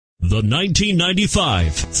The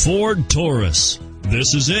 1995 Ford Taurus.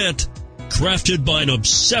 This is it. Crafted by an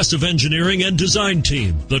obsessive engineering and design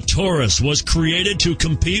team, the Taurus was created to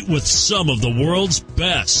compete with some of the world's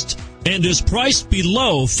best and is priced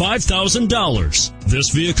below $5,000.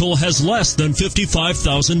 This vehicle has less than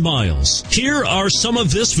 55,000 miles. Here are some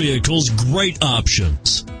of this vehicle's great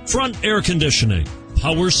options: front air conditioning,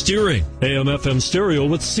 power steering, AM/FM stereo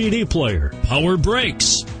with CD player, power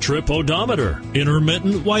brakes, trip odometer,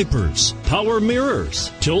 intermittent wipers, power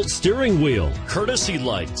mirrors, tilt steering wheel, courtesy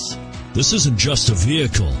lights. This isn't just a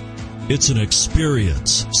vehicle, it's an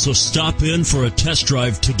experience. So stop in for a test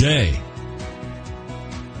drive today.